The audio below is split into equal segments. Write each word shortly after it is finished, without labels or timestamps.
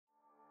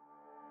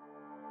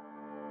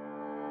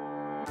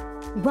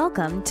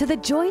Welcome to the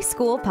Joy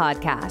School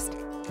Podcast.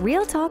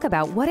 Real talk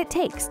about what it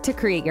takes to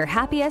create your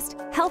happiest,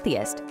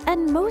 healthiest,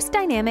 and most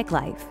dynamic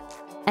life.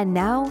 And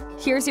now,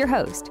 here's your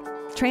host,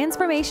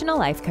 transformational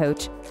life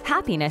coach,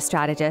 happiness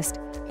strategist,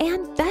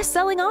 and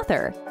best-selling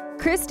author,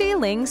 Kristi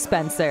Ling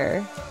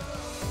Spencer.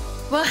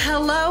 Well,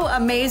 hello,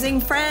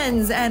 amazing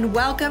friends, and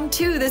welcome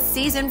to the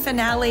season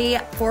finale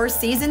for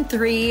season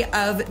 3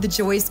 of the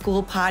Joy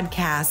School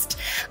podcast.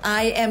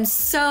 I am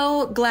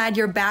so glad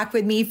you're back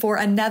with me for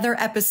another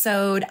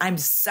episode. I'm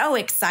so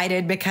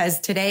excited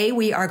because today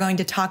we are going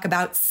to talk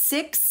about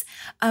 6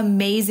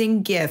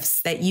 amazing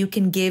gifts that you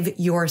can give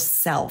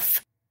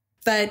yourself.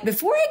 But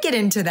before I get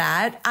into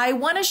that, I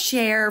want to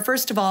share,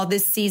 first of all,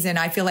 this season,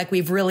 I feel like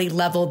we've really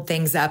leveled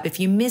things up. If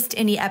you missed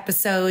any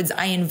episodes,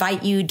 I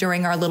invite you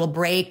during our little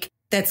break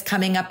that's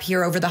coming up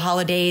here over the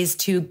holidays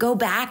to go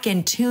back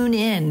and tune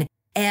in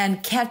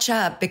and catch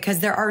up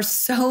because there are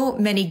so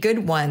many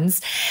good ones.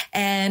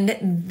 And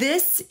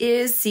this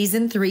is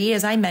season 3.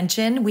 As I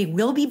mentioned, we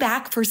will be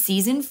back for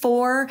season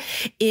 4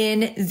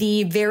 in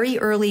the very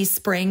early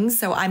spring.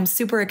 So I'm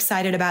super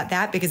excited about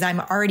that because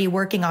I'm already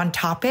working on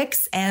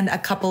topics and a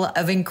couple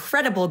of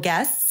incredible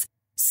guests.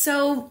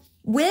 So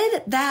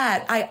with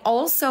that, I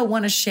also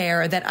want to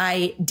share that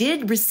I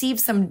did receive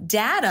some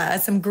data,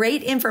 some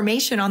great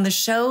information on the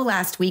show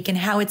last week and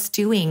how it's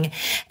doing.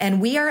 And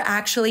we are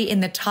actually in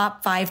the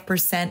top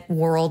 5%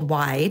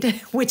 worldwide,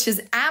 which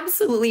is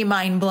absolutely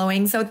mind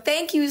blowing. So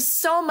thank you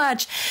so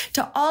much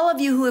to all of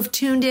you who have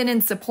tuned in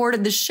and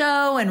supported the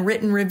show and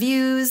written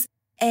reviews.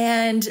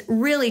 And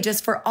really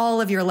just for all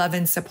of your love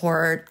and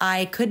support.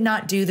 I could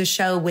not do the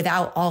show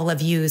without all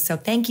of you. So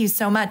thank you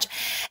so much.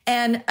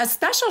 And a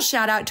special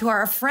shout out to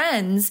our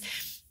friends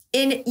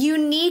in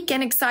unique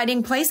and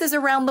exciting places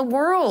around the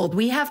world.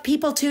 We have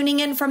people tuning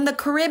in from the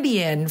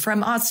Caribbean,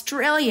 from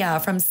Australia,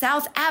 from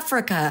South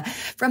Africa,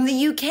 from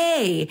the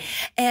UK,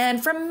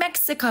 and from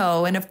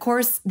Mexico, and of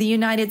course, the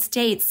United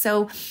States.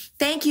 So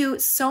thank you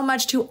so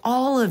much to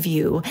all of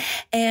you.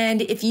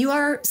 And if you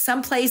are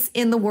someplace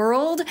in the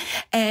world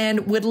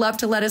and would love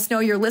to let us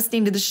know you're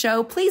listening to the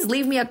show, please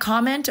leave me a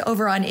comment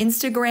over on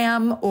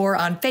Instagram or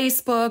on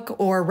Facebook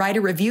or write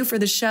a review for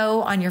the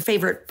show on your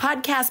favorite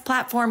podcast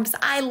platform because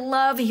I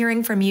love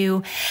hearing from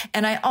you.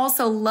 And I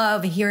also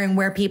love hearing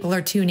where people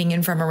are tuning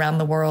in from around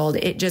the world.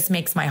 It just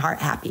makes my heart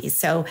happy.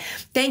 So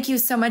thank you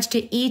so much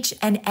to each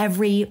and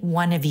every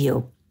one of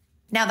you.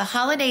 Now, the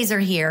holidays are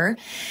here.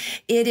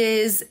 It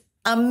is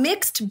a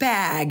mixed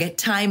bag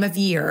time of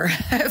year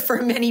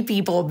for many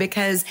people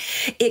because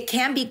it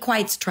can be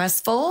quite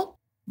stressful.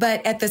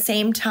 But at the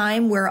same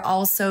time, we're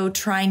also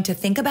trying to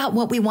think about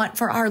what we want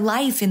for our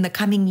life in the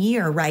coming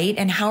year, right?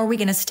 And how are we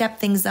going to step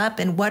things up?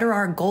 And what are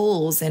our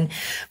goals? And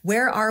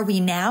where are we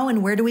now?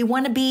 And where do we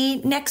want to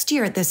be next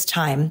year at this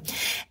time?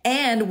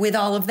 And with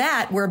all of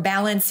that, we're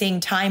balancing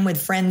time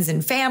with friends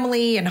and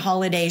family and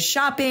holiday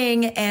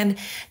shopping. And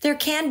there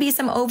can be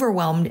some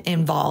overwhelm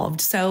involved.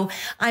 So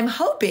I'm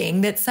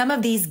hoping that some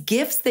of these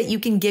gifts that you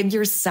can give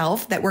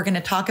yourself that we're going to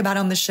talk about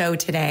on the show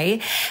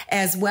today,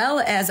 as well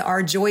as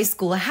our Joy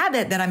School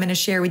habit that I'm going to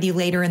share with you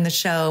later in the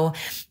show,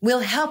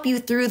 will help you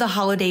through the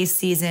holiday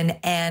season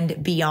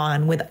and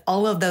beyond with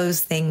all of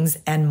those things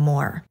and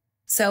more.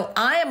 So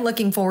I am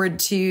looking forward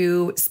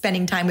to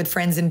spending time with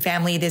friends and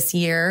family this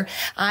year.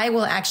 I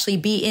will actually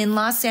be in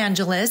Los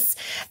Angeles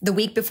the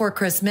week before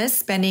Christmas,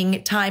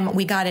 spending time.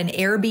 We got an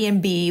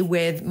Airbnb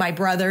with my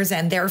brothers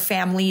and their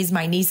families,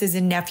 my nieces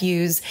and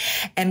nephews,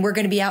 and we're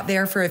going to be out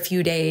there for a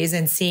few days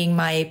and seeing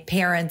my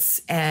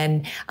parents.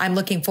 And I'm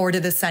looking forward to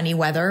the sunny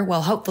weather.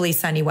 Well, hopefully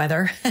sunny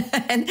weather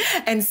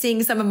and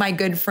seeing some of my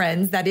good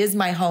friends. That is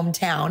my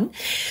hometown.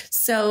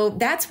 So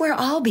that's where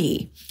I'll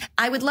be.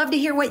 I would love to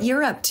hear what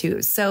you're up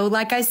to. So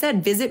like I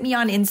said, visit me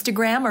on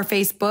Instagram or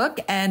Facebook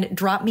and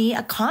drop me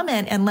a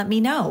comment and let me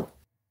know.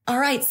 All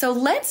right, so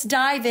let's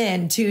dive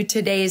into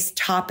today's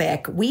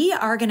topic. We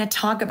are going to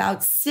talk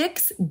about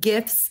 6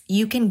 gifts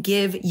you can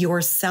give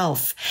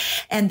yourself.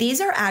 And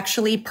these are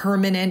actually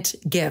permanent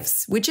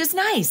gifts, which is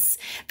nice.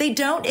 They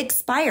don't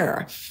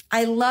expire.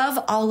 I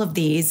love all of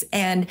these.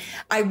 And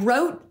I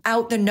wrote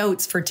out the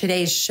notes for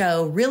today's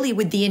show really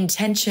with the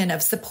intention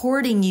of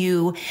supporting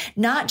you,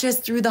 not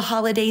just through the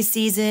holiday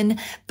season,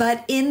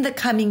 but in the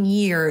coming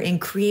year in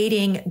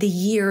creating the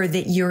year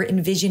that you're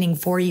envisioning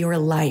for your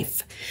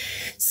life.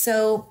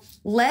 So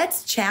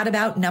let's chat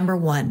about number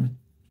 1.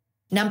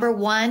 Number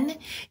 1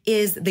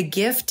 is the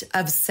gift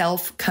of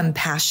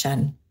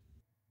self-compassion.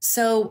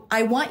 So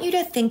I want you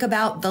to think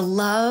about the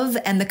love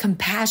and the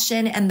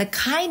compassion and the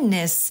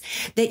kindness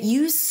that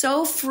you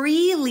so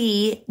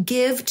freely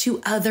give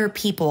to other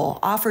people,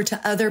 offer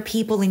to other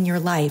people in your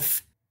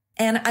life.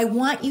 And I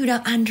want you to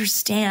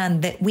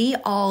understand that we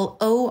all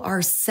owe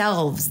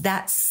ourselves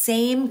that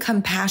same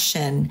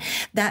compassion,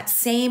 that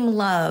same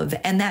love,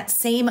 and that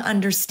same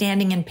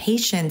understanding and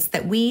patience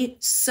that we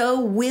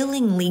so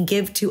willingly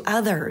give to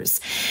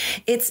others.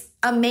 It's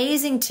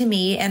amazing to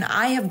me, and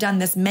I have done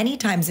this many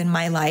times in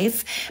my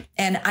life,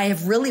 and I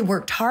have really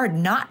worked hard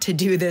not to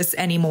do this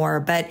anymore,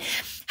 but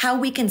how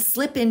we can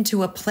slip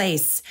into a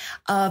place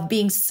of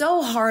being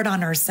so hard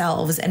on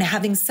ourselves and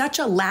having such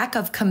a lack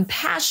of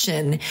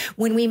compassion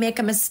when we make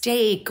a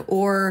mistake,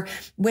 or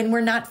when we're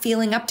not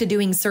feeling up to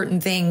doing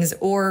certain things,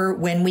 or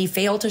when we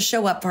fail to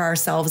show up for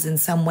ourselves in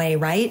some way,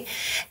 right?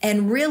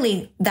 And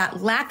really,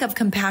 that lack of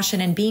compassion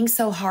and being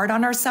so hard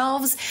on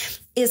ourselves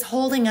is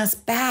holding us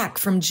back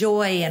from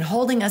joy and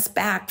holding us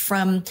back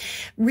from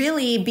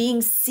really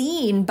being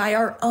seen by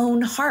our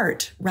own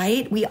heart,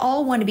 right? We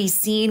all want to be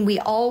seen. We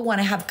all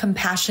want to have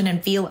compassion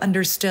and feel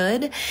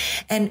understood.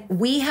 And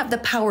we have the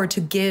power to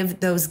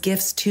give those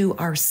gifts to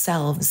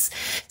ourselves.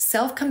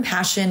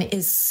 Self-compassion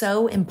is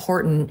so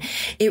important.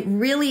 It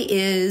really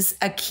is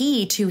a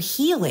key to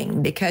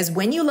healing, because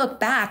when you look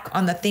back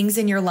on the things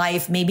in your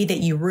life, maybe that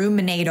you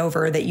ruminate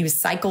over, that you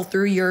cycle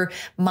through your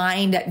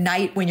mind at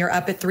night when you're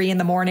up at 3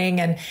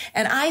 a.m.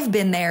 And I've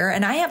been there,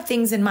 and I have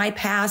things in my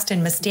past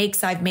and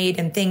mistakes I've made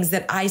and things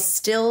that I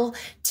still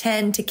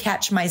tend to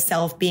catch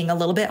myself being a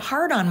little bit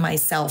hard on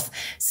myself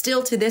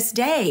still to this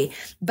day.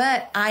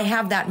 But I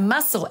have that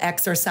muscle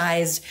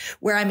exercised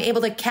where I'm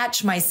able to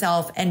catch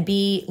myself and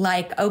be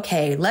like,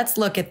 okay, let's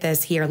look at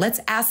this here. Let's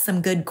ask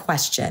some good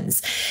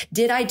questions.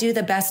 Did I do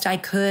the best I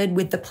could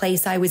with the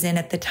place I was in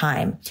at the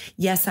time?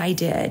 Yes, I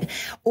did.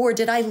 Or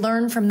did I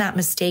learn from that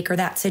mistake or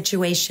that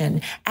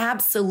situation?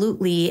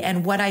 Absolutely.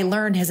 And what I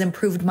learned has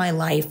improved my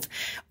life.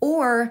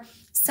 Or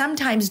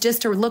sometimes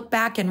just to look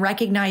back and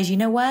recognize, you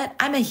know what?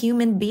 I'm a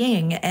human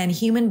being, and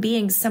human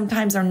beings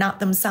sometimes are not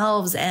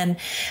themselves and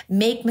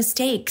make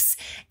mistakes.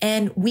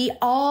 And we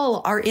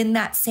all are in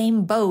that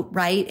same boat,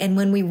 right? And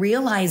when we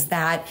realize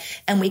that,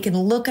 and we can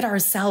look at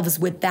ourselves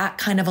with that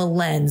kind of a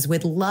lens,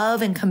 with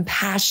love and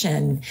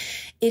compassion,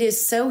 it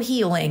is so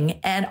healing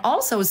and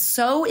also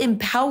so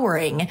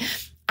empowering.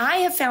 I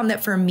have found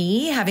that for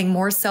me, having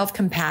more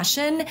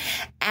self-compassion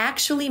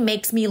actually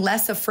makes me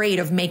less afraid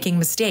of making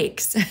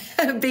mistakes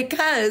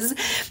because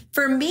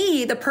for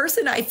me, the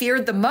person I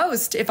feared the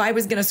most if I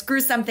was going to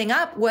screw something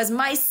up was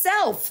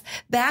myself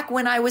back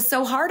when I was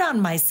so hard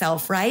on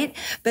myself, right?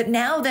 But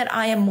now that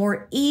I am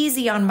more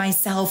easy on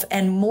myself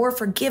and more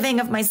forgiving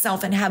of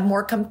myself and have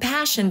more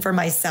compassion for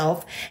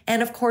myself,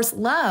 and of course,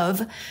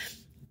 love,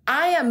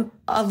 I am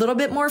a little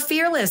bit more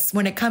fearless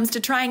when it comes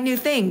to trying new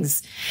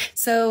things.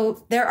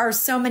 So there are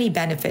so many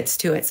benefits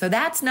to it. So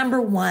that's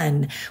number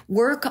one.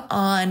 Work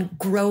on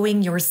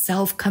growing your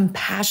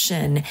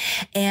self-compassion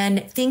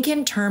and think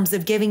in terms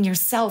of giving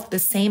yourself the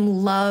same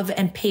love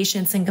and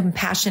patience and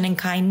compassion and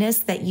kindness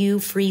that you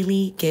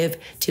freely give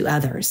to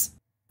others.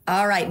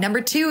 All right.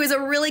 Number two is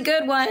a really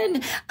good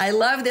one. I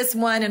love this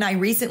one. And I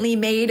recently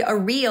made a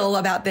reel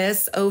about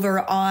this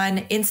over on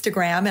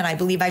Instagram. And I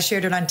believe I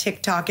shared it on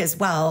TikTok as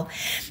well.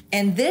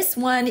 And this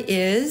one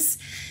is,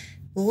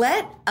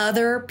 let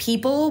other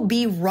people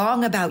be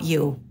wrong about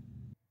you.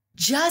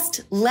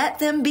 Just let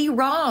them be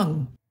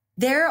wrong.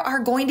 There are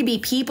going to be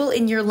people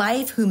in your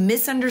life who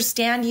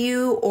misunderstand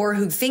you or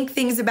who think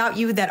things about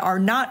you that are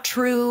not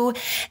true.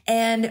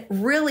 And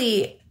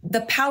really,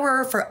 the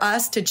power for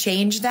us to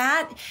change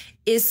that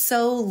is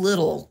so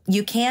little.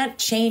 You can't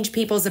change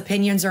people's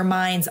opinions or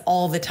minds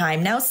all the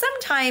time. Now,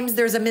 sometimes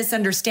there's a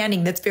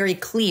misunderstanding that's very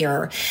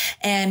clear,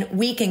 and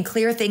we can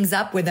clear things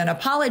up with an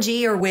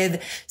apology or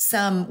with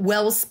some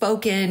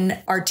well-spoken,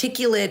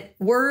 articulate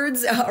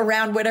words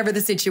around whatever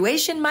the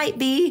situation might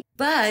be.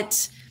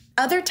 But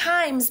other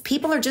times,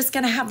 people are just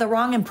going to have the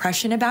wrong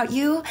impression about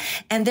you.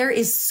 And there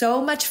is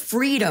so much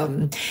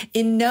freedom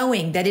in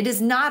knowing that it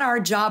is not our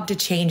job to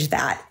change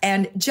that.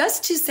 And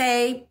just to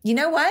say, you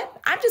know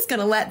what? I'm just going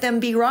to let them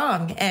be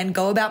wrong and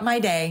go about my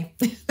day.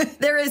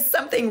 There is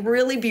something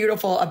really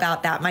beautiful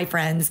about that, my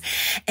friends.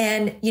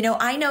 And,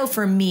 I know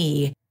for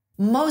me,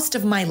 most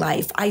of my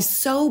life, I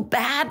so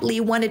badly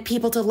wanted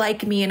people to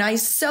like me, and I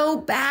so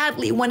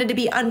badly wanted to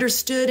be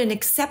understood and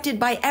accepted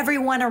by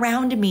everyone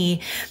around me.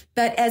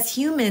 But as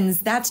humans,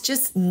 that's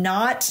just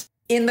not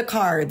in the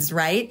cards,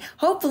 right?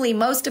 Hopefully,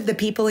 most of the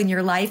people in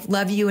your life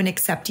love you and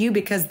accept you,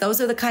 because those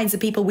are the kinds of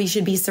people we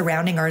should be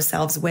surrounding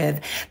ourselves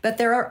with. But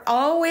there are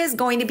always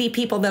going to be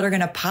people that are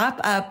going to pop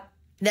up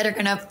that are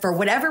going to, for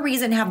whatever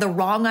reason, have the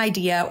wrong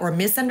idea or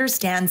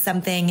misunderstand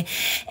something.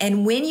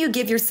 And when you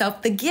give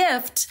yourself the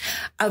gift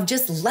of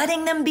just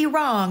letting them be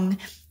wrong,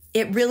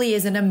 it really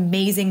is an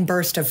amazing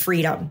burst of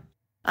freedom.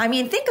 I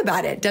mean, think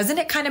about it. Doesn't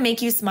it kind of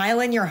make you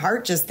smile in your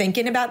heart just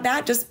thinking about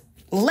that? Just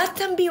let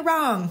them be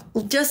wrong.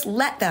 Just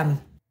let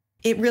them.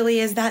 It really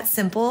is that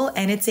simple,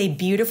 and it's a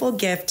beautiful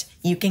gift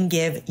you can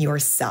give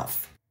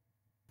yourself.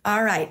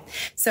 All right.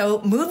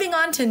 So moving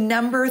on to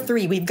number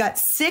 3, we've got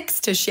 6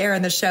 to share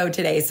in the show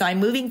today. So I'm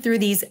moving through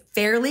these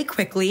fairly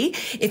quickly.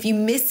 If you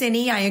miss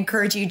any, I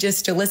encourage you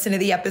just to listen to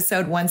the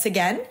episode once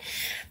again.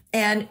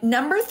 And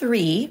number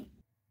 3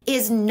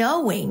 is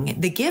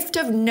knowing, the gift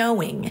of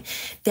knowing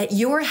that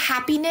your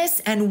happiness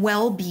and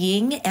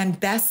well-being and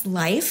best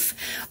life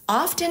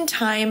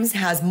oftentimes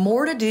has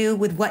more to do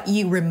with what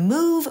you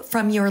remove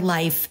from your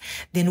life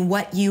than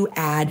what you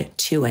add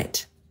to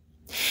it.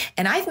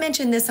 And I've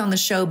mentioned this on the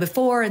show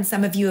before, and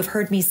some of you have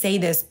heard me say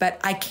this, but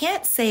I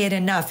can't say it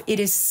enough. It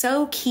is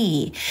so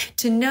key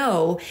to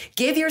know,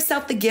 give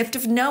yourself the gift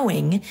of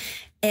knowing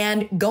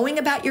and going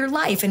about your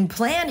life and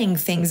planning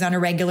things on a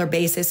regular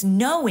basis,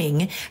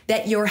 knowing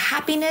that your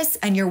happiness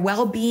and your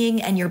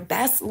well-being and your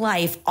best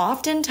life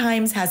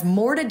oftentimes has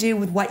more to do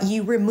with what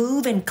you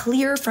remove and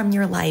clear from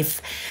your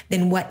life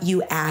than what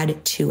you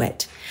add to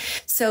it.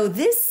 So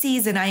this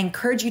season, I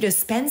encourage you to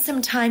spend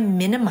some time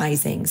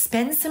minimizing,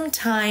 spend some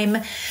time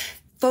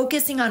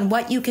focusing on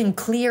what you can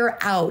clear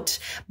out,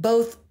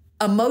 both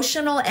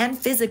emotional and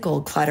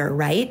physical clutter,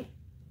 right?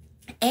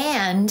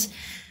 And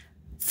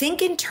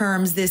think in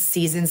terms this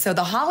season. So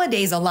the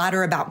holidays a lot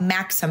are about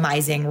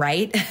maximizing,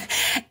 right?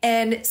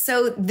 And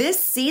so this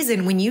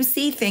season, when you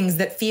see things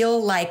that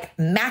feel like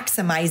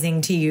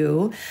maximizing to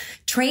you,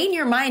 train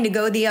your mind to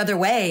go the other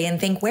way and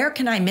think, where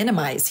can I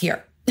minimize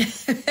here?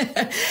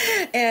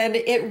 And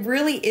it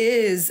really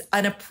is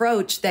an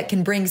approach that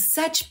can bring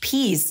such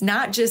peace,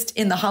 not just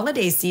in the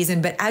holiday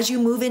season, but as you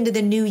move into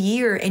the new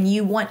year and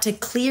you want to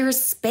clear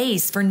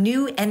space for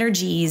new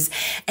energies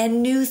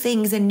and new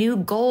things and new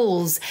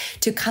goals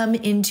to come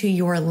into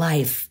your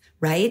life.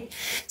 Right?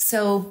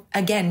 So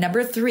again,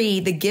 number 3,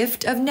 the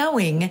gift of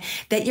knowing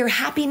that your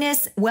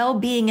happiness,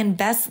 well-being, and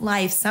best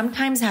life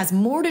sometimes has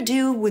more to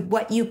do with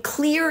what you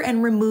clear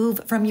and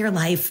remove from your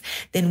life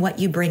than what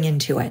you bring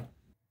into it.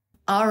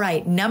 All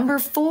right, number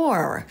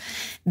 4,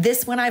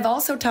 this one I've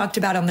also talked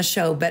about on the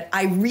show, but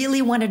I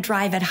really want to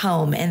drive it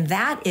home, and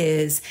that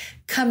is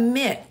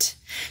commit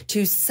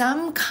to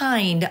some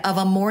kind of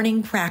a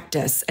morning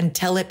practice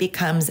until it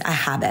becomes a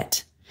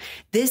habit.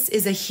 This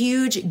is a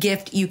huge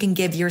gift you can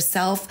give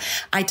yourself.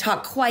 I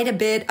talk quite a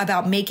bit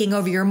about making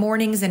over your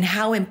mornings and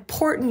how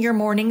important your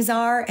mornings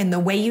are. And the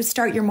way you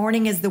start your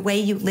morning is the way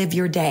you live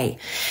your day.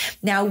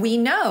 Now we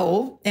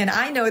know, and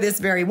I know this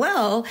very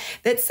well,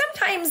 that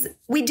sometimes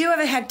we do have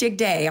a hectic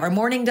day. Our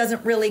morning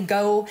doesn't really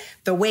go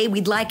the way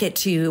we'd like it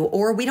to,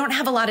 or we don't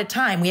have a lot of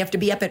time. We have to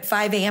be up at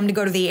 5 a.m. to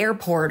go to the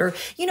airport, or,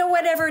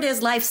 whatever it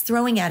is life's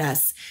throwing at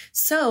us.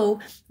 So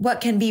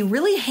what can be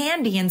really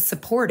handy and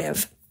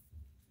supportive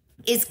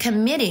is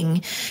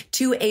committing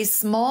to a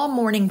small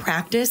morning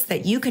practice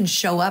that you can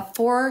show up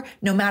for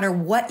no matter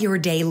what your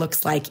day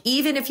looks like.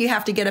 Even if you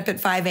have to get up at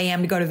 5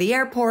 a.m. to go to the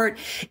airport,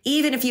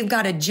 even if you've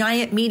got a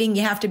giant meeting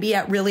you have to be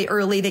at really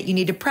early that you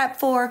need to prep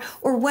for,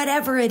 or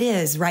whatever it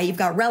is, right? You've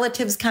got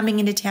relatives coming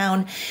into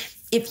town.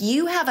 If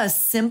you have a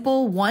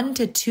simple 1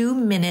 to 2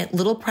 minute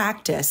little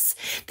practice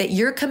that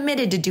you're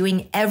committed to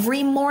doing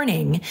every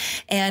morning,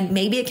 and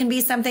maybe it can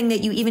be something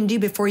that you even do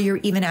before you're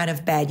even out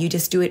of bed. You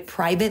just do it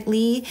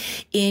privately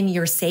in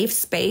your safe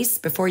space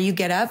before you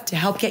get up to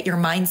help get your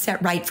mindset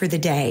right for the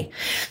day.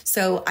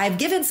 So I've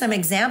given some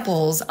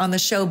examples on the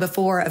show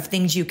before of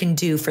things you can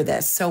do for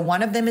this. So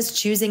one of them is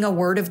choosing a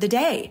word of the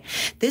day.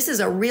 This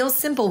is a real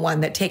simple one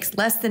that takes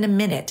less than a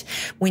minute.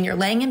 When you're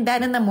laying in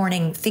bed in the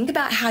morning, think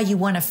about how you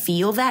want to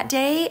feel that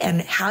day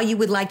and how you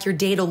would like your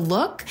day to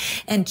look,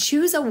 and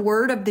choose a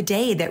word of the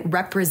day that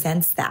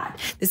represents that.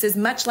 This is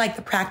much like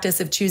the practice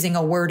of choosing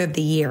a word of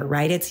the year,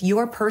 right? It's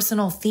your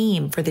personal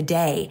theme for the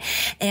day.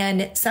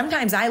 And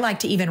sometimes I like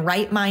to even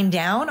write mine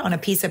down on a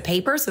piece of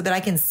paper so that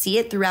I can see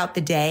it throughout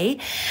the day.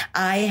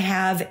 I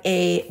have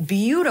a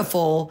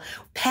beautiful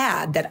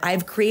pad that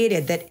I've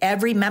created that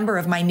every member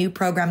of my new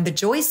program, the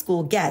Joy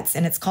School, gets,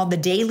 and it's called the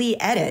Daily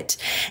Edit.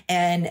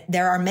 And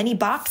there are many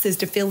boxes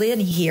to fill in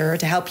here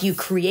to help you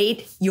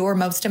create your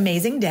most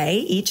amazing day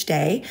each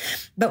day.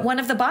 But one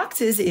of the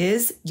boxes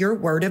is your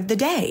word of the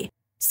day.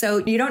 So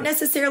you don't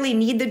necessarily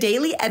need the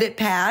daily edit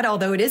pad,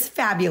 although it is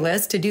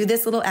fabulous to do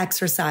this little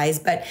exercise.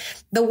 But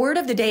the word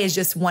of the day is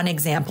just one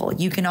example.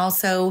 You can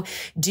also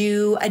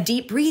do a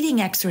deep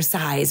breathing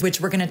exercise, which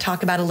we're going to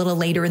talk about a little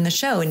later in the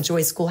show in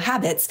Joy School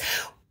Habits.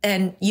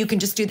 And you can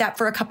just do that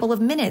for a couple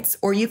of minutes,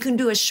 or you can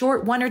do a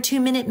short 1 or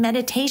 2 minute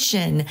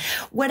meditation,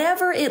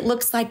 whatever it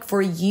looks like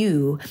for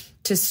you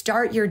to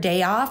start your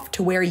day off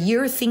to where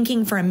you're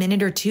thinking for a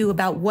minute or two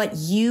about what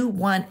you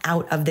want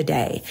out of the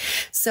day.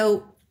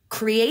 So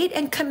create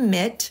and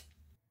commit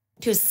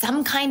to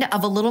some kind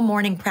of a little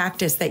morning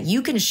practice that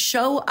you can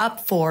show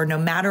up for no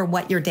matter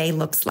what your day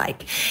looks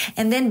like.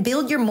 And then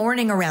build your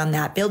morning around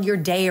that, build your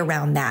day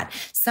around that.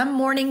 Some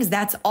mornings,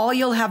 that's all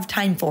you'll have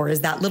time for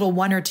is that little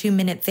 1 or 2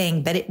 minute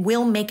thing, but it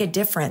will make a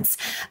difference.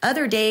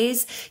 Other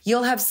days,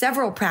 you'll have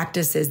several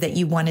practices that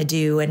you want to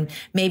do, and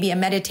maybe a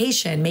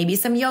meditation, maybe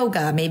some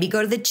yoga, maybe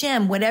go to the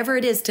gym, whatever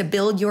it is to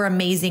build your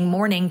amazing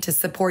morning to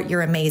support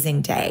your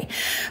amazing day.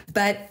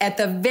 But at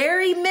the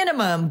very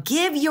minimum,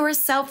 give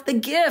yourself the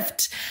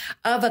gift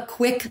of a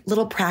quick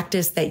little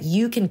practice that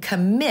you can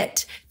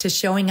commit to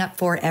showing up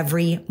for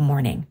every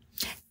morning.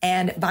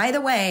 And by the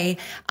way,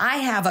 I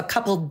have a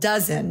couple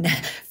dozen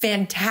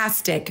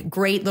fantastic,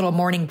 great little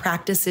morning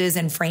practices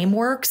and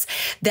frameworks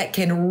that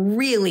can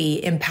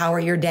really empower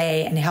your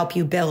day and help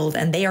you build.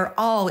 And they are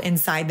all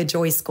inside the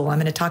Joy School. I'm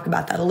going to talk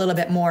about that a little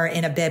bit more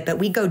in a bit, but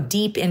we go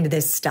deep into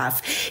this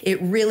stuff. It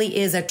really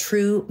is a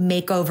true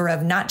makeover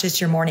of not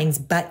just your mornings,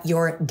 but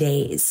your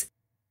days.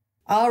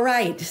 All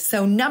right.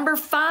 So number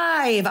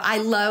 5, I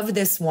love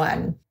this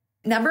one.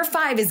 Number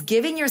 5 is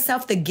giving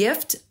yourself the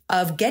gift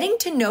of getting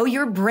to know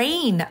your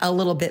brain a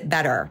little bit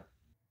better.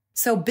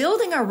 So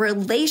building a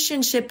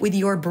relationship with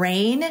your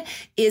brain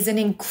is an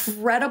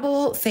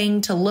incredible thing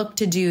to look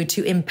to do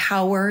to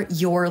empower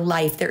your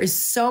life. There is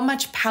so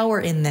much power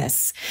in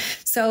this.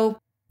 So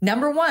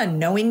number 1,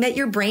 knowing that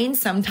your brain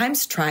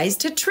sometimes tries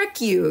to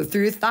trick you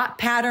through thought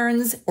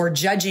patterns or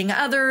judging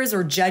others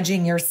or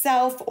judging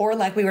yourself, or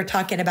like we were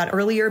talking about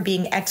earlier,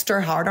 being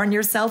extra hard on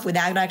yourself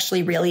without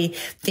actually really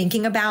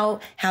thinking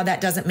about how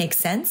that doesn't make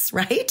sense,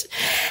 right?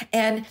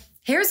 And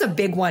here's a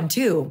big one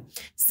too.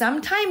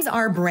 Sometimes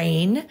our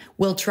brain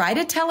will try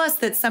to tell us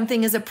that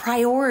something is a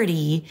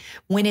priority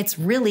when it's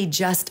really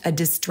just a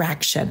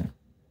distraction.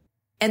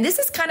 And this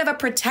is kind of a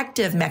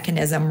protective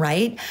mechanism,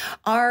 right?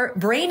 Our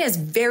brain is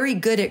very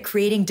good at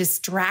creating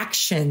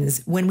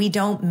distractions when we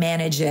don't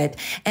manage it.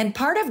 And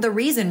part of the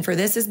reason for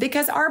this is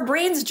because our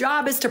brain's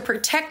job is to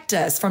protect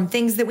us from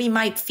things that we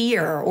might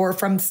fear, or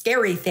from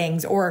scary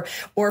things, or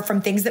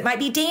from things that might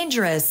be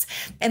dangerous.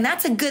 And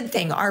that's a good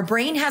thing. Our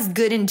brain has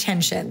good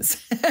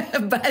intentions.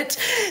 But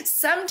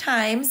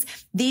sometimes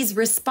these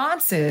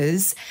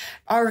responses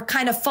are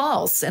kind of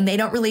false and they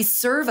don't really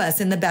serve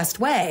us in the best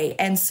way.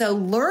 And so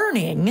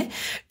learning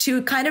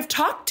to kind of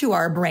talk to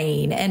our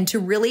brain and to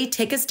really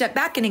take a step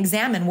back and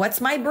examine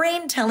what's my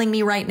brain telling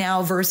me right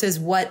now versus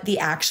what the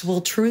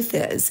actual truth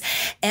is,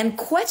 and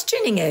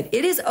questioning it.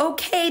 It is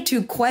okay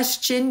to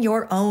question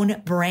your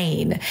own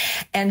brain,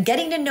 and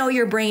getting to know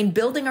your brain,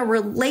 building a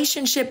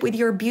relationship with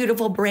your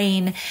beautiful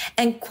brain,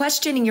 and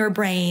questioning your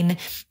brain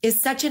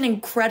is such an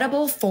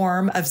incredible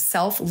form of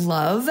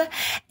self-love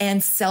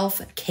and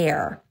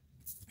self-care.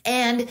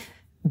 And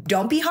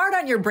don't be hard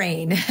on your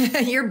brain.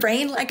 Your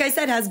brain, like I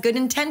said, has good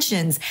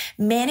intentions.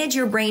 Manage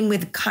your brain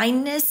with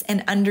kindness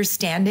and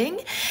understanding,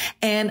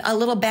 and a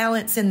little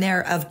balance in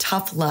there of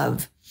tough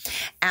love.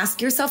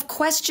 Ask yourself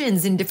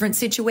questions in different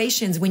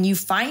situations. When you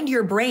find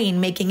your brain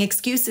making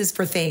excuses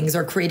for things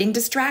or creating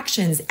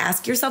distractions,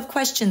 ask yourself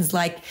questions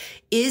like,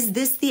 is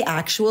this the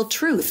actual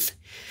truth?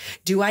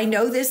 Do I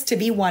know this to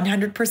be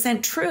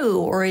 100% true?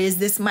 Or is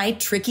this my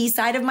tricky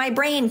side of my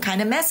brain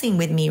kind of messing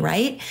with me,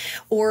 right?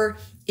 Or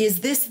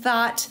is this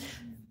thought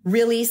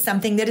really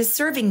something that is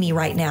serving me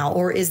right now?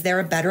 Or is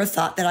there a better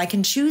thought that I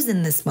can choose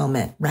in this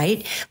moment,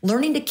 right?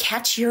 Learning to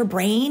catch your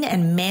brain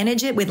and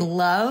manage it with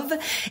love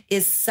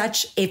is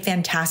such a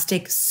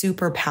fantastic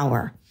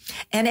superpower.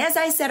 And as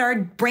I said, our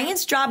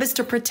brain's job is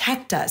to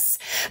protect us,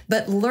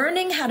 but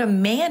learning how to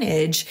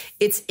manage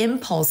its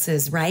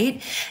impulses,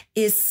 right,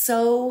 is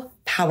so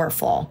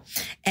powerful.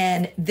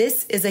 And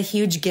this is a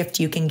huge gift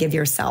you can give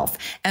yourself.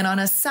 And on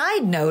a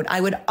side note, I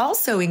would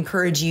also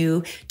encourage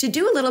you to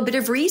do a little bit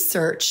of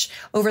research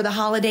over the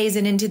holidays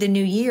and into the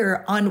new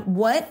year on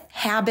what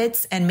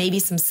habits and maybe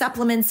some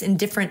supplements and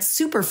different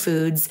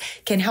superfoods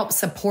can help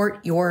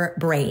support your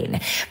brain.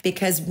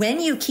 Because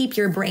when you keep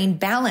your brain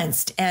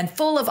balanced and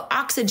full of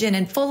oxygen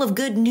and full of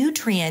good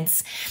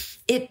nutrients,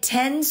 it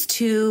tends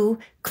to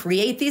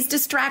create these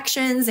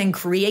distractions and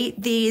create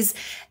these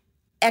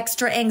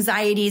extra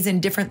anxieties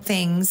and different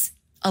things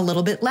a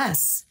little bit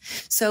less.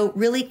 So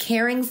really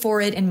caring for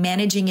it and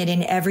managing it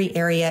in every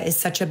area is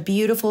such a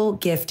beautiful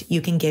gift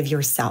you can give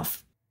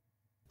yourself.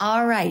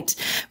 All right,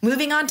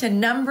 moving on to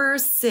number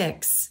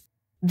 6.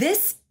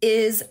 This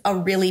is a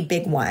really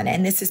big one,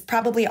 and this is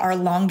probably our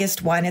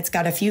longest one. It's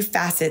got a few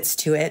facets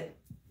to it,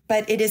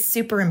 but it is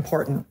super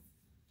important.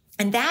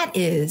 And that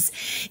is,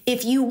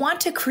 if you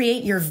want to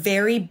create your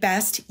very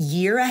best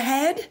year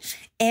ahead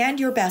and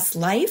your best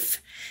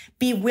life,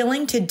 be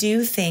willing to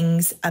do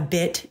things a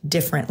bit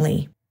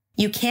differently.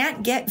 You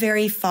can't get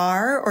very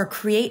far or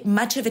create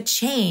much of a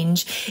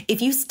change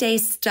if you stay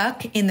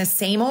stuck in the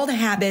same old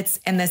habits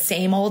and the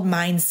same old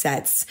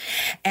mindsets.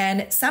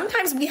 And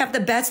sometimes we have the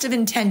best of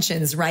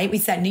intentions, right? We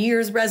set New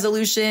Year's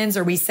resolutions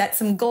or we set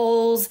some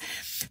goals,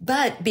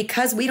 but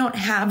because we don't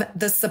have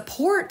the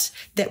support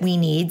that we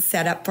need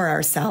set up for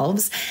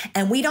ourselves,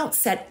 and we don't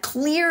set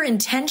clear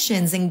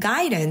intentions and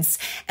guidance,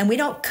 and we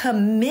don't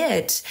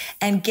commit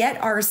and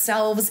get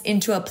ourselves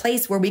into a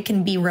place where we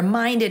can be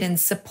reminded and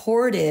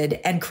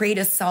supported and create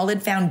a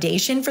solid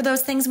foundation for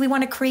those things we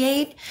want to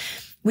create,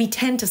 we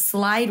tend to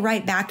slide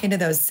right back into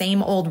those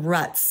same old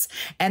ruts.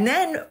 And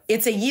then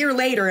it's a year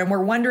later and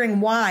we're wondering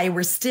why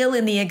we're still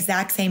in the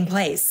exact same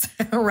place,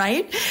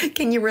 right?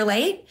 Can you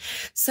relate?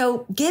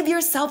 So give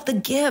yourself the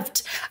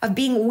gift of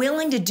being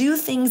willing to do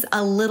things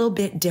a little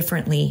bit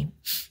differently.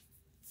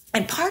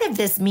 And part of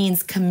this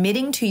means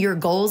committing to your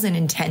goals and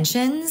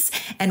intentions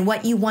and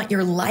what you want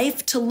your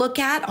life to look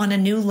at on a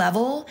new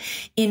level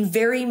in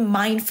very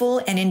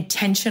mindful and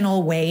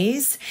intentional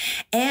ways,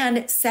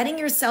 and setting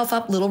yourself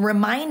up little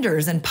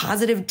reminders and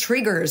positive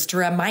triggers to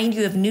remind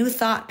you of new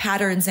thought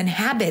patterns and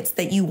habits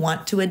that you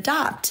want to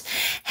adopt.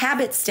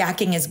 Habit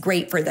stacking is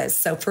great for this.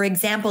 So for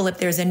example, if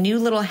there's a new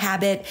little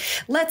habit,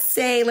 let's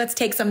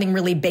take something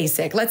really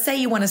basic. Let's say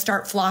you want to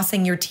start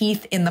flossing your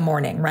teeth in the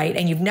morning, right?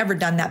 And you've never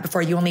done that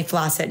before. You only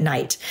floss at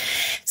night.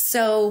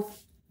 So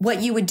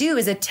what you would do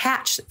is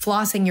attach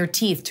flossing your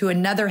teeth to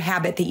another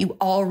habit that you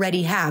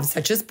already have,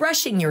 such as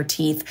brushing your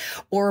teeth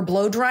or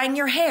blow drying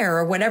your hair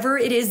or whatever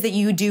it is that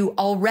you do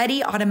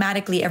already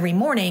automatically every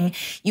morning.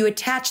 You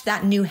attach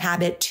that new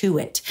habit to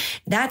it.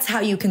 That's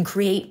how you can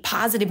create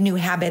positive new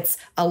habits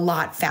a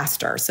lot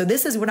faster. So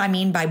this is what I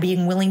mean by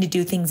being willing to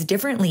do things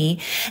differently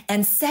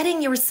and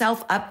setting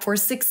yourself up for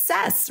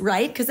success,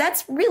 right? Because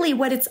that's really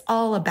what it's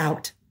all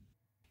about.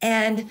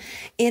 And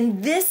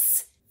in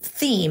this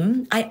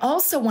theme, I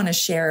also want to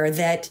share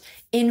that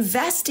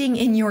investing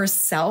in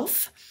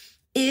yourself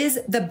is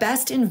the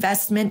best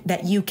investment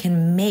that you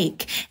can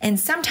make. And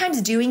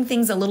sometimes doing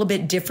things a little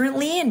bit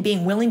differently and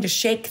being willing to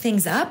shake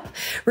things up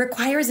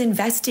requires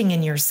investing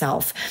in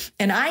yourself.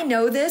 And I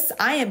know this.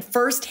 I am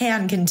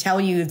firsthand can tell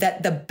you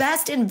that the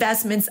best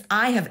investments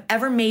I have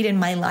ever made in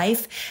my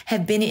life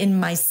have been in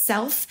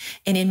myself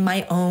and in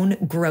my own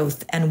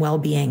growth and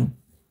well-being.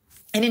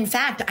 And in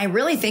fact, I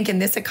really think in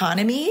this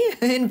economy,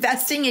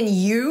 investing in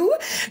you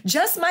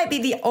just might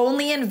be the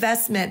only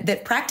investment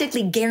that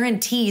practically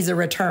guarantees a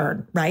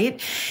return,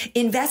 right?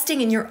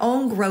 Investing in your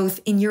own growth,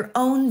 in your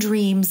own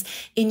dreams,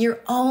 in your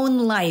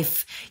own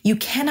life. You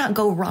cannot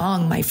go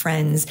wrong, my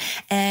friends.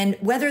 And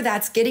whether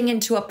that's getting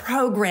into a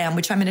program,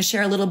 which I'm going to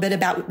share a little bit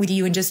about with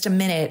you in just a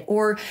minute,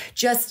 or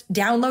just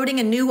downloading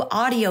a new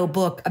audio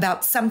book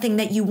about something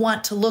that you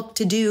want to look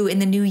to do in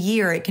the new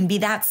year. It can be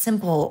that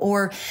simple.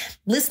 Or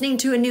listening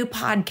to a new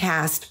podcast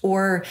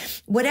or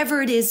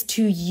whatever it is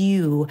to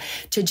you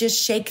to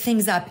just shake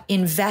things up.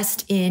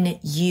 Invest in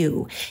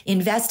you.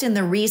 Invest in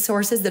the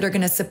resources that are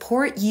going to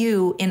support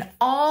you in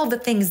all the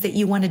things that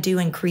you want to do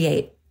and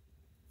create.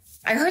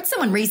 I heard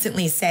someone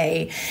recently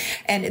say,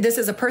 and this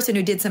is a person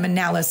who did some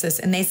analysis,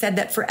 and they said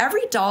that for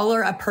every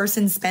dollar a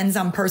person spends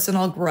on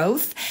personal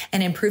growth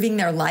and improving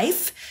their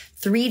life,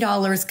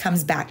 $3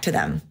 comes back to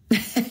them.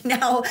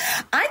 Now,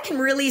 I can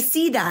really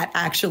see that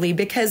actually,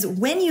 because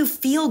when you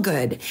feel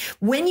good,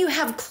 when you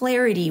have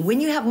clarity, when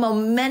you have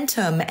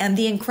momentum and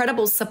the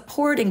incredible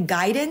support and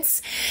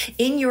guidance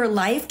in your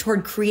life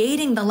toward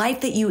creating the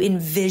life that you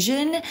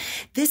envision,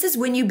 this is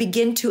when you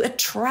begin to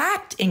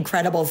attract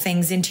incredible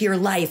things into your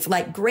life,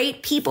 like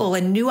great people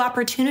and new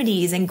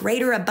opportunities and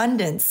greater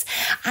abundance.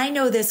 I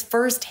know this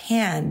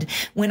firsthand.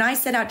 When I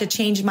set out to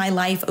change my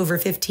life over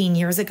 15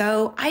 years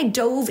ago, I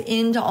dove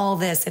into all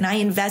this and I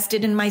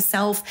invested in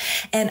myself.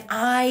 And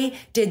I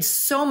did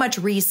so much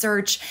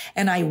research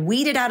and I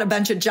weeded out a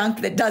bunch of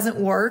junk that doesn't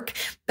work,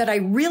 but I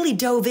really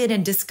dove in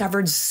and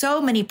discovered so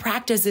many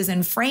practices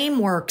and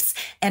frameworks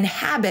and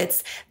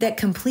habits that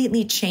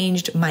completely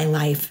changed my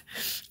life.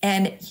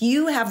 And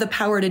you have the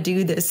power to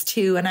do this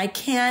too. And I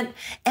can't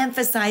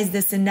emphasize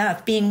this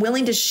enough, being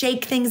willing to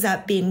shake things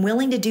up, being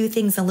willing to do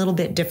things a little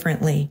bit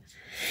differently.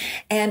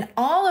 And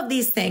all of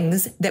these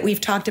things that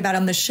we've talked about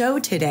on the show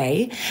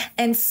today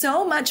and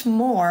so much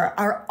more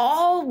are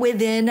all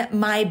within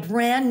my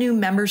brand new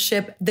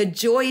membership, the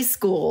Joy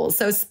School.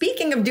 So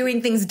speaking of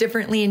doing things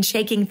differently and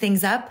shaking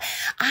things up,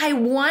 I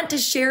want to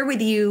share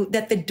with you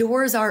that the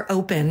doors are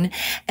open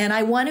and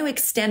I want to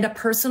extend a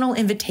personal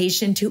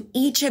invitation to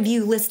each of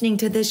you listening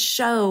to this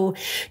show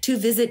to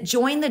visit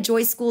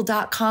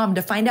jointhejoyschool.com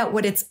to find out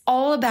what it's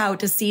all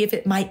about, to see if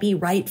it might be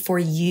right for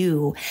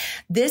you.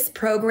 This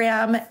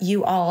program,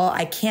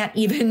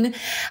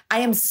 I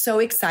am so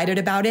excited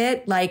about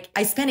it. Like,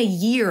 I spent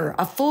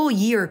a full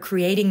year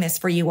creating this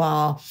for you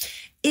all.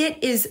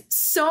 It is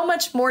so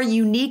much more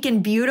unique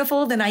and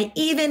beautiful than I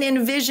even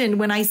envisioned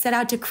when I set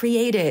out to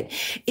create it.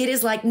 It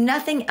is like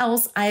nothing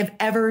else I have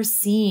ever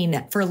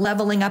seen for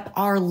leveling up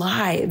our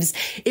lives.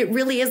 It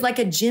really is like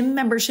a gym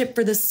membership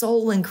for the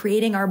soul and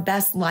creating our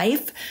best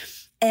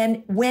life.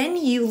 And when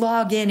you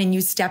log in and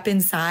you step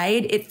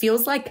inside, it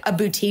feels like a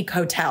boutique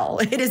hotel.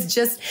 It is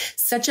just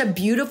such a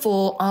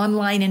beautiful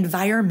online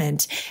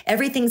environment.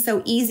 Everything's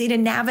so easy to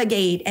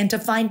navigate and to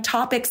find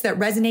topics that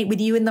resonate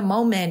with you in the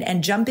moment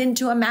and jump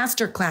into a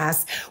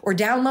masterclass or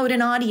download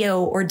an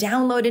audio or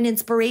download an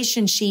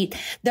inspiration sheet.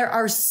 There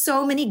are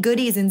so many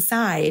goodies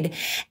inside,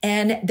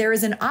 and there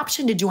is an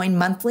option to join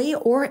monthly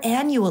or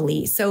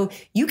annually. So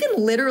you can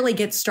literally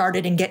get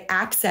started and get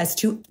access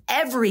to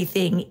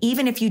everything,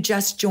 even if you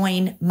just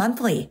join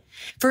monthly.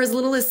 For as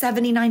little as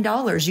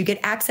 $79, you get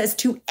access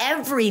to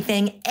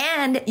everything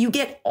and you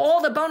get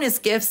all the bonus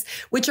gifts,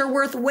 which are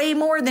worth way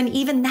more than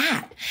even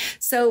that.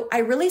 So I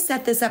really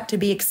set this up to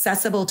be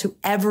accessible to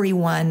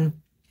everyone.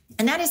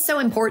 And that is so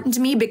important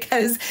to me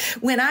because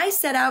when I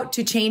set out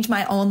to change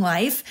my own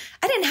life,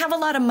 I didn't have a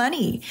lot of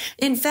money.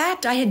 In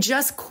fact, I had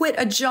just quit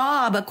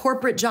a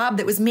corporate job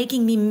that was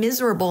making me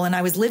miserable, and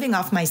I was living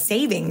off my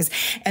savings.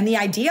 And the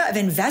idea of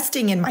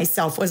investing in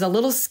myself was a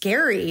little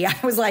scary. I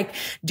was like,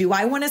 do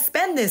I want to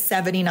spend this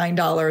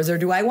 $79 or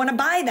do I want to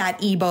buy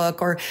that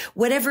ebook or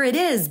whatever it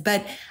is?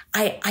 But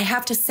I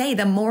have to say,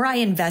 the more I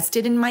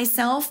invested in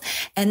myself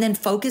and then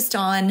focused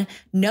on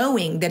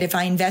knowing that if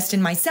I invest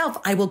in myself,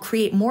 I will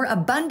create more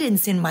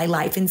abundance in my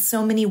life in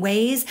so many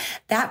ways,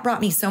 that brought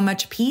me so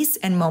much peace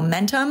and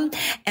momentum.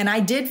 And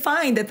I did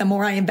find that the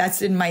more I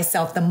invested in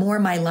myself, the more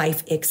my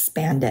life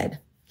expanded.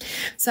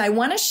 So I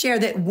want to share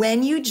that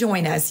when you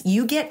join us,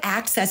 you get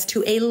access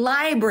to a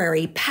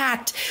library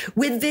packed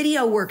with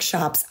video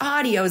workshops,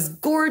 audios,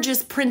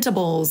 gorgeous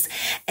printables.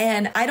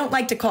 And I don't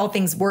like to call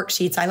things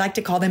worksheets. I like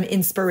to call them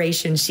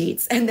inspiration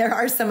sheets. And there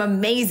are some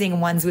amazing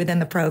ones within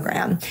the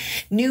program.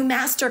 New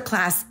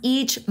masterclass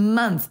each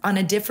month on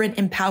a different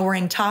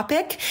empowering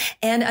topic,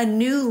 and a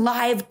new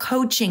live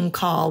coaching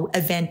call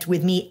event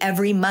with me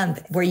every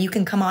month where you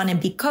can come on and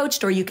be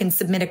coached, or you can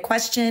submit a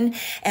question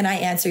and I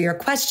answer your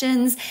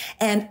questions,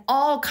 and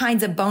all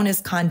kinds of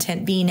bonus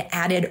content being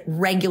added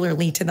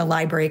regularly to the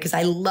library, because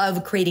I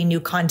love creating new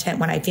content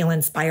when I feel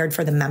inspired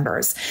for the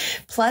members.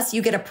 Plus,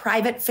 you get a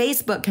private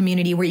Facebook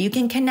community where you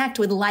can connect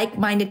with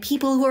like-minded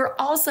people who are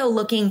also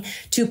looking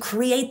to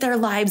create their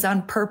lives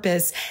on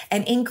purpose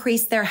and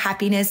increase their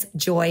happiness,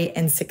 joy,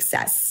 and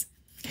success.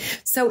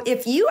 So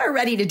if you are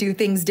ready to do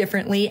things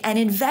differently and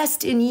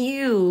invest in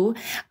you,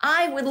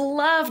 I would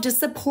love to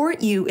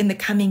support you in the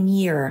coming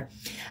year.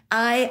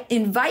 I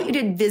invite you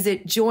to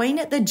visit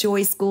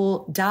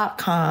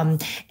jointhejoyschool.com,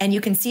 and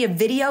you can see a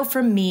video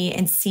from me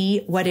and see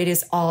what it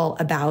is all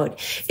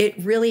about.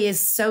 It really is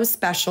so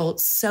special,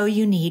 so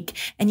unique.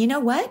 And you know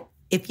what?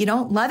 If you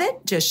don't love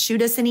it, just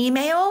shoot us an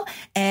email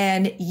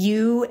and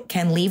you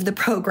can leave the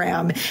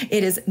program.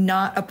 It is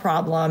not a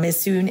problem as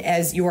soon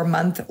as your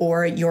month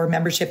or your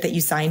membership that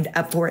you signed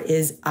up for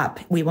is up.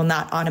 We will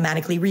not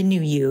automatically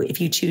renew you if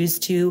you choose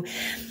to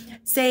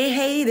say,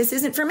 hey, this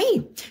isn't for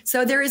me.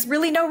 So there is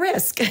really no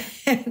risk.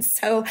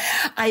 So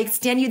I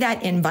extend you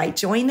that invite,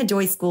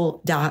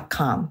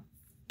 jointhejoyschool.com.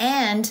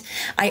 And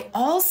I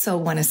also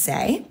want to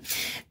say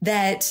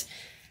that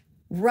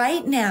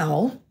right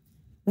now,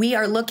 we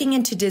are looking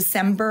into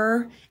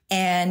December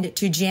and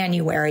to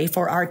January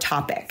for our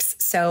topics.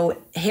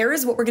 So here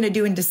is what we're going to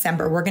do in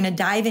December. We're going to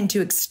dive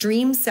into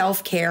extreme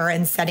self-care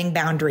and setting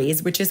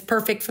boundaries, which is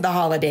perfect for the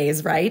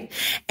holidays, right?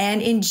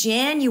 And in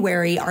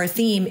January, our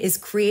theme is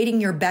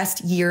creating your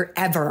best year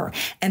ever.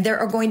 And there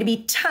are going to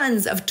be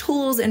tons of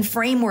tools and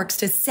frameworks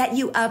to set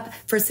you up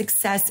for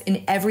success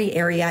in every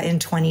area in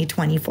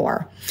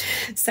 2024.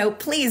 So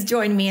please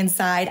join me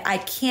inside. I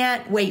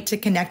can't wait to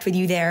connect with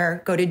you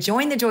there. Go to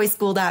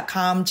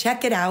jointhejoyschool.com,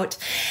 check it out.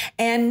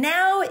 And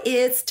now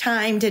it's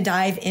time to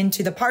dive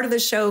into the part of the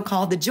show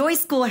called the Joy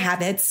School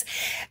Habits,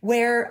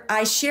 where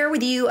I share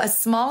with you a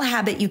small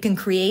habit you can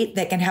create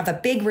that can have a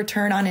big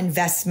return on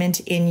investment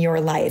in your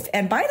life.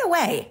 And by the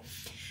way,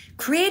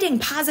 creating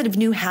positive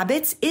new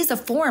habits is a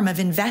form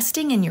of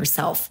investing in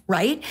yourself,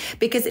 right?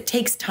 Because it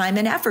takes time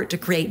and effort to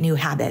create new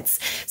habits.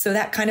 So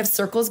that kind of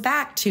circles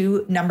back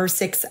to number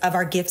 6 of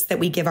our gifts that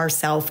we give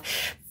ourselves.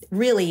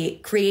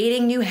 Really,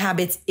 creating new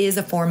habits is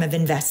a form of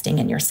investing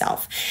in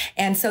yourself.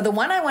 And so the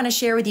one I want to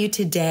share with you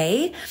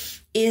today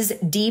is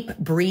deep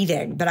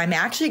breathing, but I'm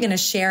actually going to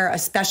share a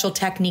special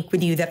technique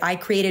with you that I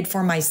created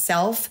for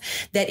myself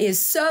that is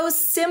so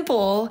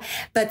simple,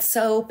 but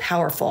so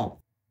powerful.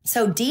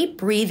 So deep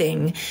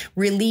breathing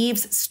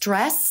relieves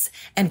stress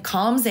and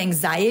calms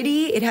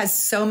anxiety. It has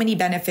so many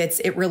benefits.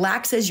 It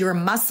relaxes your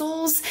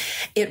muscles.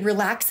 It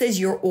relaxes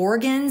your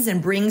organs and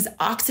brings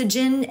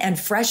oxygen and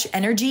fresh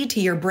energy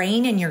to your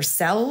brain and your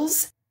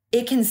cells.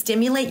 It can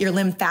stimulate your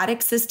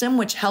lymphatic system,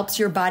 which helps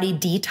your body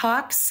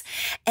detox,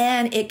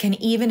 and it can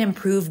even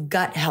improve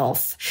gut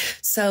health.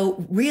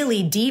 So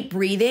really deep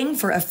breathing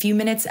for a few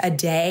minutes a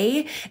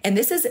day. And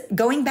this is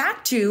going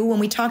back to when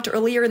we talked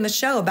earlier in the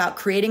show about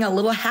creating a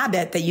little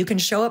habit that you can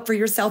show up for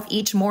yourself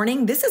each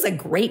morning. This is a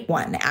great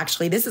one,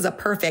 actually. This is a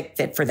perfect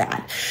fit for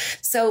that.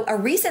 So a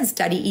recent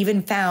study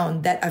even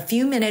found that a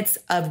few minutes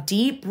of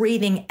deep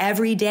breathing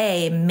every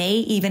day may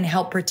even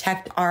help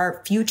protect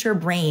our future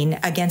brain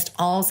against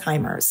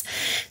Alzheimer's.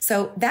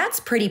 So that's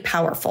pretty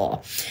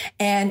powerful.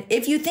 And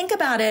if you think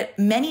about it,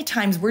 many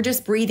times we're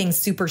just breathing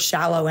super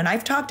shallow. And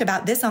I've talked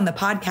about this on the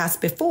podcast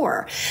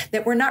before,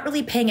 that we're not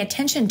really paying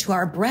attention to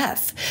our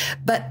breath.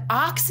 But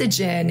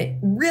oxygen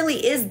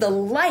really is the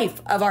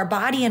life of our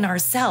body and our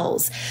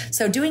cells.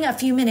 So doing a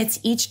few minutes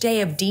each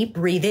day of deep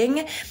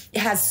breathing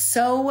has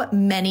so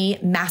many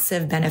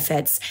massive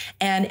benefits.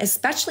 And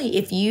especially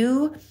if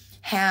you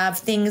have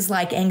things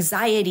like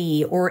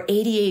anxiety or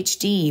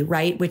ADHD,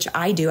 right? Which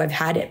I do. I've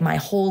had it my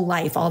whole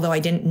life, although I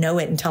didn't know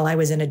it until I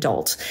was an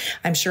adult.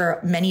 I'm sure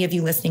many of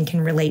you listening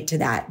can relate to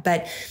that.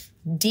 But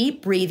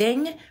deep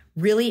breathing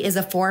really is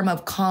a form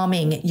of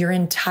calming your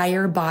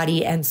entire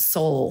body and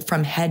soul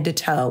from head to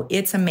toe.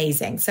 It's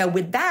amazing. So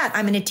with that,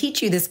 I'm going to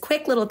teach you this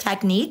quick little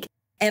technique.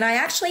 And I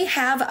actually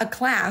have a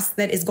class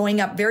that is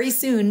going up very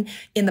soon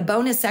in the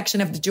bonus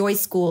section of the Joy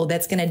School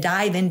that's going to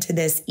dive into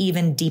this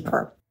even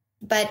deeper.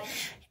 But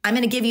I'm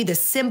going to give you the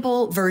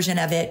simple version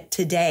of it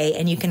today,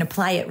 and you can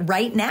apply it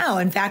right now.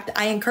 In fact,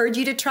 I encourage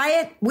you to try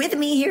it with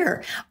me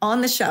here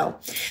on the show.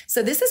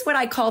 So this is what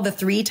I call the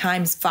 3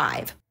 times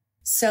 5.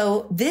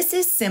 So this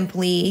is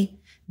simply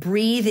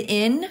breathe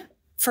in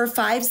for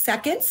 5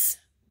 seconds,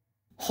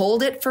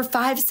 hold it for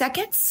 5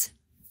 seconds,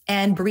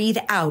 and breathe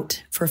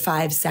out for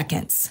 5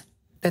 seconds.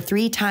 The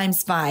 3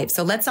 times 5.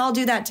 So let's all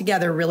do that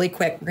together really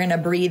quick. We're going to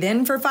breathe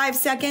in for 5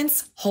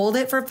 seconds, hold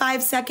it for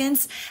 5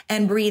 seconds,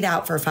 and breathe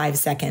out for 5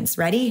 seconds.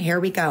 Ready? Here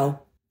we go.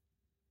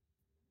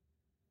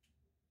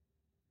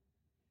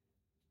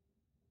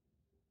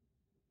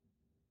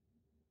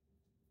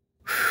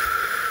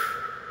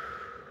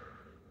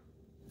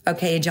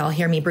 Okay, did y'all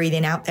hear me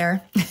breathing out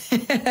there?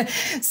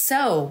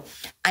 So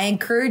I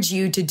encourage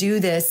you to do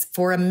this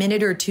for a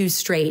minute or 2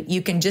 straight.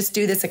 You can just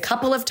do this a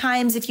couple of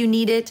times if you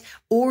need it,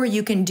 or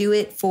you can do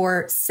it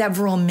for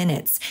several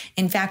minutes.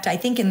 In fact, I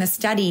think in the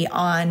study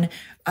on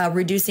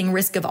reducing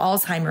risk of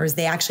Alzheimer's,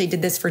 they actually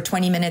did this for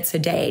 20 minutes a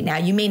day. Now,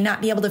 you may not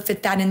be able to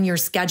fit that in your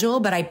schedule,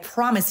 but I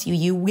promise you,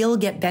 you will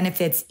get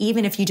benefits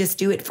even if you just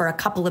do it for a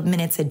couple of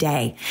minutes a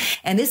day.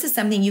 And this is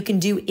something you can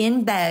do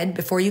in bed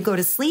before you go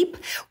to sleep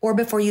or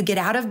before you get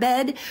out of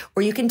bed,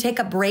 or you can take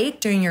a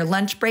break during your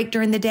lunch break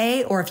during the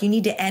day, or if you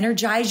need to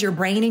energize your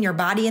brain and your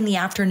body in the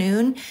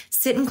afternoon,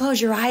 sit and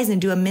close your eyes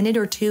and do a minute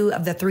or 2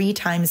 of the 3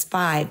 times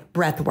 5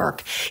 breath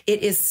work.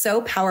 It is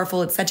so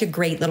powerful. It's such a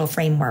great little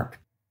framework.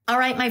 All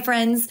right, my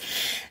friends,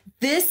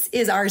 this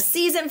is our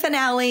season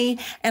finale,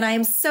 and I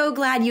am so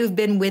glad you've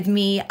been with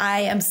me.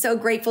 I am so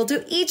grateful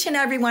to each and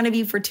every one of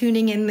you for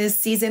tuning in this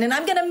season, and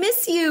I'm going to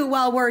miss you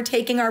while we're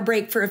taking our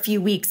break for a few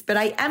weeks, but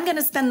I am going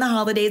to spend the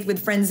holidays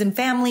with friends and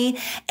family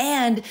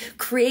and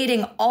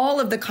creating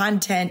all of the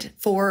content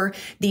for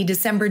the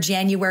December,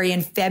 January,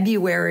 and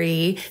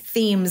February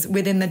themes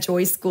within the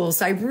Joy School.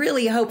 So I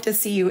really hope to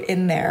see you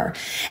in there.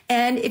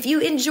 And if you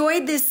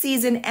enjoyed this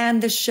season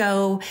and the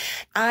show,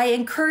 I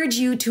encourage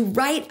you to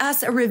write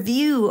us a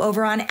review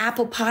over on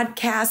Apple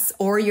Podcasts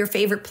or your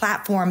favorite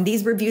platform.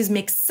 These reviews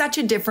make such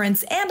a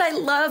difference, and I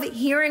love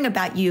hearing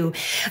about you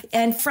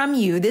and from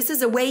you. This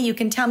is a way you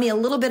can tell me a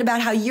little bit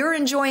about how you're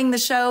enjoying the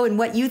show and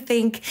what you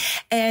think,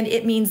 and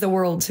it means the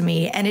world to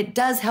me, and it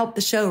does help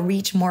the show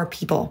reach more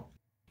people.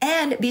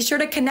 And be sure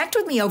to connect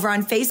with me over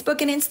on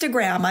Facebook and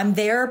Instagram. I'm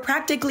there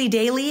practically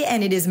daily,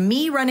 and it is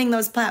me running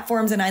those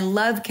platforms, and I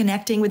love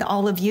connecting with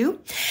all of you.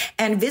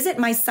 And visit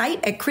my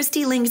site at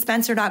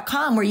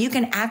KristiLingSpencer.com, where you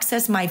can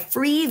access my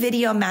free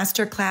video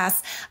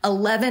masterclass,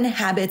 11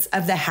 Habits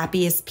of the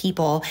Happiest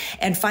People,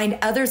 and find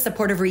other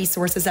supportive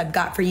resources I've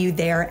got for you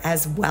there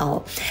as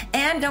well.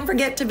 And don't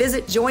forget to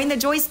visit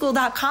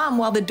jointhejoyschool.com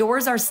while the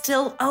doors are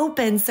still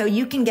open, so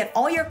you can get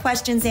all your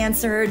questions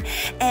answered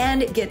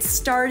and get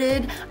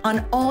started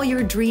on all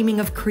you're dreaming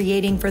of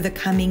creating for the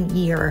coming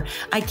year.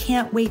 I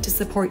can't wait to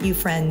support you,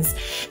 friends.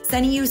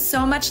 Sending you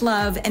so much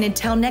love, and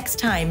until next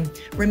time,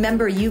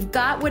 remember, you've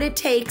got what it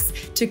takes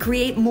to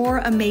create more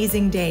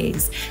amazing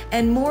days,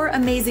 and more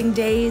amazing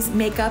days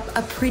make up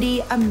a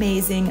pretty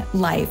amazing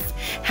life.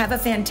 Have a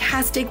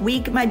fantastic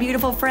week, my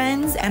beautiful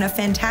friends, and a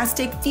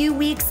fantastic few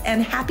weeks,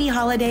 and happy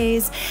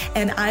holidays,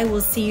 and I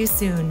will see you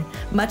soon.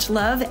 Much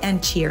love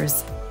and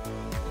cheers.